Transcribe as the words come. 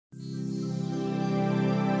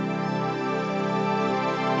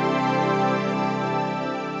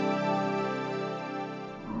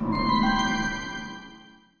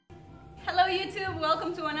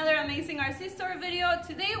welcome to another amazing RC Store video.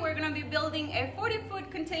 Today we're going to be building a 40-foot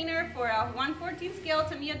container for a 1/14 scale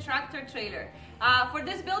Tamiya tractor trailer. For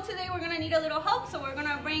this build today we're going to need a little help, so we're going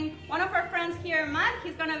to bring one of our friends here, Matt.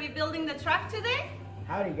 He's going to be building the track today.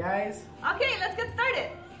 Howdy guys. Okay, let's get started.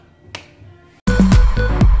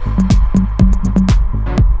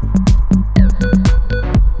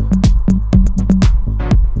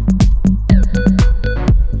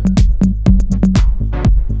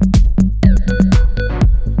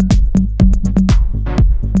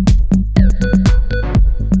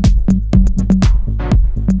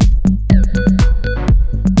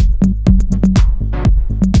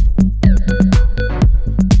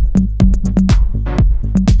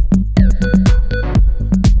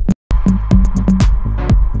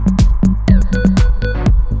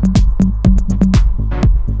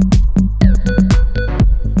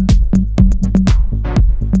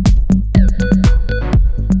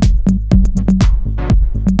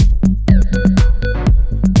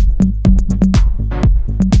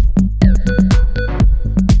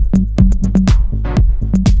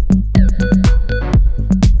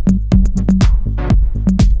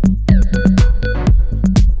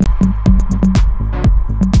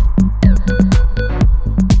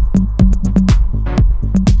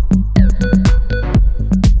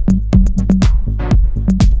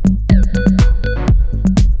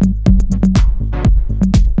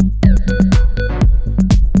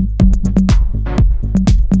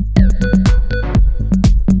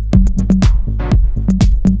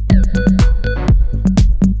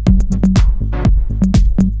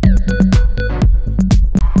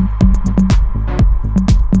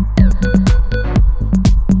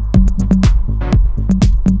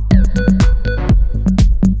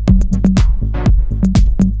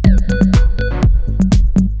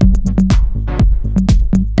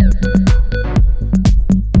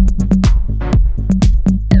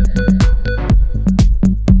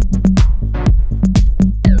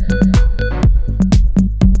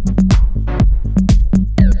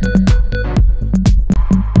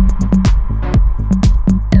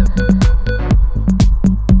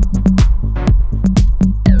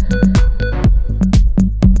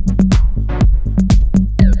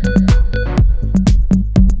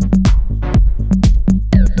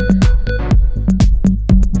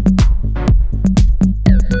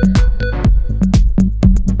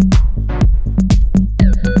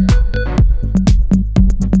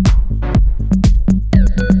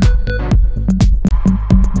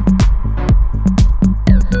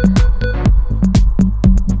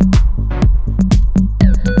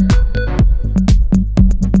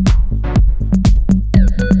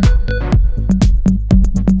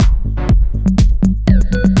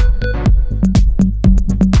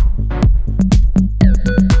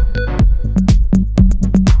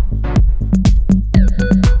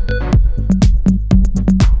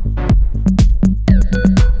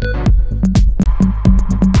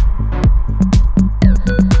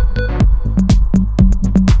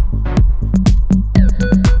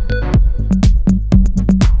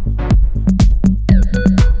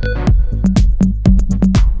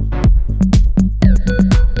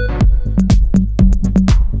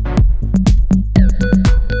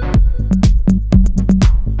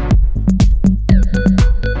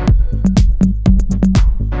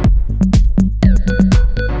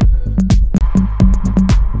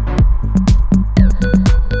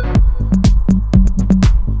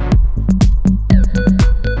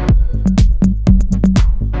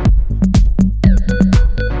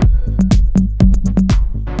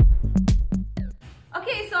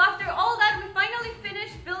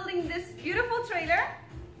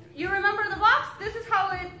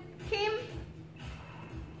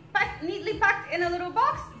 Neatly packed in a little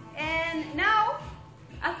box, and now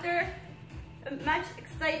after a much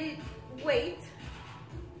excited wait,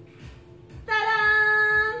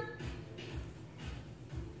 ta-da!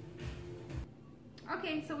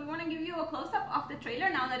 Okay, so we want to give you a close-up of the trailer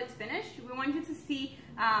now that it's finished. We want you to see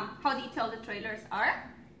how detailed the trailers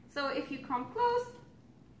are. So if you come close,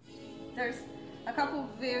 there's a couple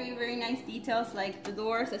very nice details, like the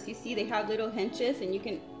doors. As you see, they have little hinges and you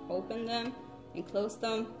can open them and close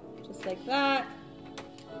them just like that.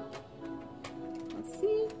 Let's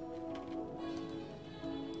see.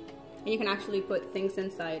 And you can actually put things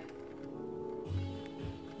inside.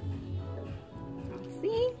 Let's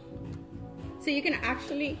see. So you can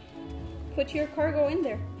actually put your cargo in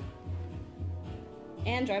there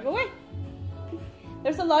and drive away.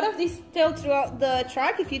 There's a lot of detail throughout the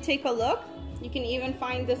track. If you take a look, you can even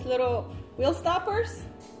find this little wheel stoppers.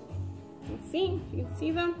 Let's see, you can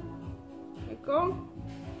see them. There you go.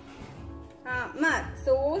 Matt,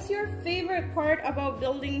 so what was your favorite part about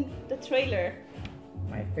building the trailer?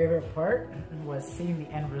 My favorite part was seeing the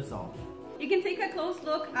end result. You can take a close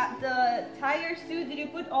look at the tires too. Did you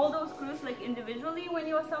put all those screws like individually when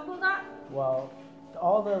you assembled that? Well,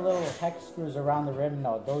 all the little hex screws around the rim,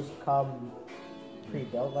 no, those come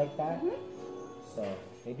pre-built like that. So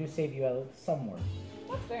they do save you some work.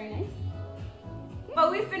 That's very nice.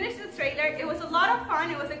 But we finished the trailer. It was a lot of fun.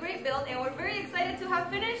 It was a great build and we're very excited to have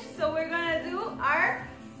finished. So we're gonna do our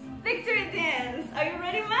victory dance. Are you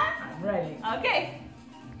ready, Matt? I'm ready. Okay.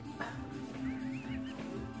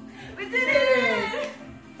 We did it!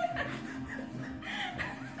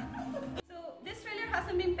 So this trailer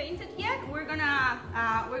hasn't been painted yet. We're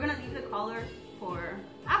gonna leave the color for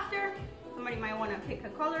after. Somebody might want to pick a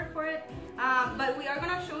color for it. But we are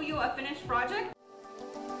gonna show you a finished project.